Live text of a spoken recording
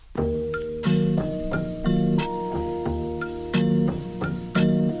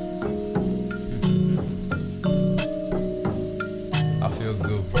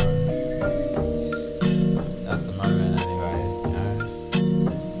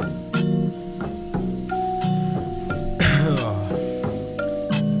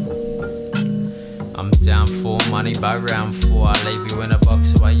money by round 4. I leave you in a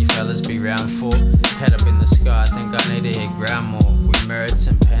box, so why you fellas be round 4? Head up in the sky, I think I need to hit ground more. We merits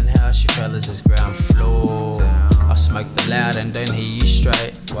and penthouse, you fellas is ground floor. I smoke the loud and don't hear you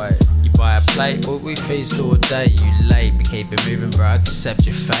straight. You buy a plate, but we feast all day. You late, but keep it moving, bro, accept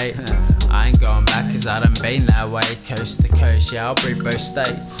your fate. I ain't going back, cause I done been that way. Coast to coast, yeah, I'll breed both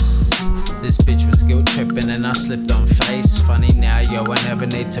states. This bitch was guilt tripping and I slipped on face. Funny now, yo, I never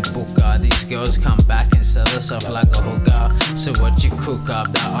need to book her. These girls come back and sell herself like a hooker. So what you cook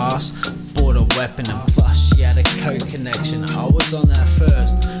up, that ass? Bought a weapon and plus she had a coke connection. I was on that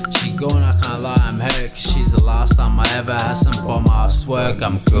first. She gone, I can't lie, I'm hurt, cause she's the last time I ever had some bomb ass work.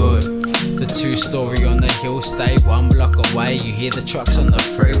 I'm good. The 2-story on the hill, stay 1 block away. You hear the trucks on the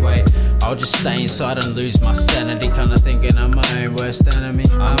freeway. I'll just stay inside and lose my sanity, kinda thinking I'm my own worst enemy.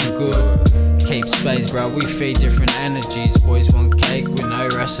 I'm good. Keep space, bro, we feed different energies. Boys want cake with no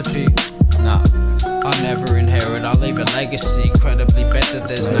recipe. Nah, I'll never inherit, I'll leave a legacy. Incredibly better,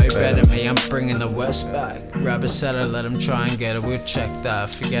 there's no better me. I'm bringing the West back. Grab a setter, let him try and get it. We'll check that,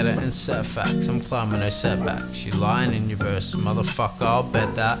 forget it and set facts. I'm climbing no setbacks. You lying in your verse, motherfucker, I'll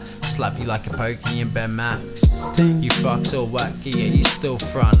bet that. Slap you like a pokey in Ben Max. You fucks all wacky, yeah, you still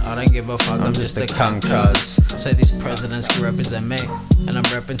front. I don't give a fuck, I'm just a cunt cuz. So these presidents can represent me, and I'm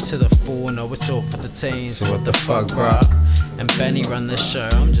repping to the full. No, it's all for the teens. So what the fuck, bruh? And Benny run the show,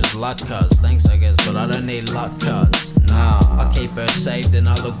 I'm just luck cuz. Thanks I guess, but I don't need luck cuz. Nah, I keep her saved and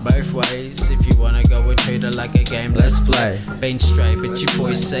I look both ways. If you wanna go and treat her like a game, let's play. Been straight, but you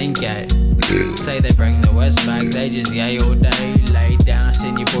boys sing gay. Say they bring the West back, they just yay all day. Lay down, I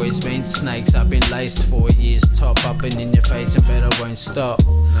seen you boys been snakes. I've been laced 4 years, top up and in your face and bet I won't stop.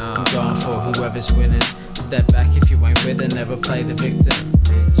 I'm going for whoever's winning. Step back if you ain't with it, never play the victim.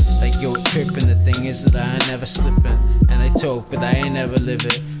 They guilt tripping, the thing is that I ain't never slipping. And they talk, but they ain't never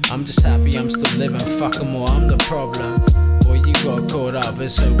living. I'm just happy I'm still living, fuck 'em all, I'm the problem. Boy, you got caught up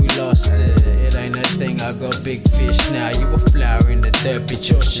and so we lost it. It ain't a thing, I got big fish now. You a flower in the dirt, bitch,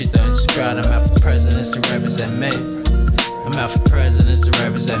 your shit don't sprout. I'm out for presidents to represent me. I'm out for presidents to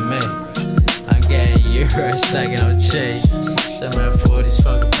represent me. I'm getting euros, stacking up cheese. I'm out for these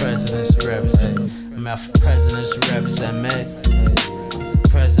fucking presidents to represent. I'm out for presidents to represent me.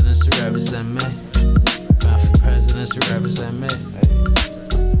 Presidents to represent me. I'm out for presidents to represent me.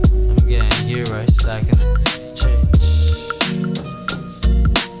 I'm getting euros, stacking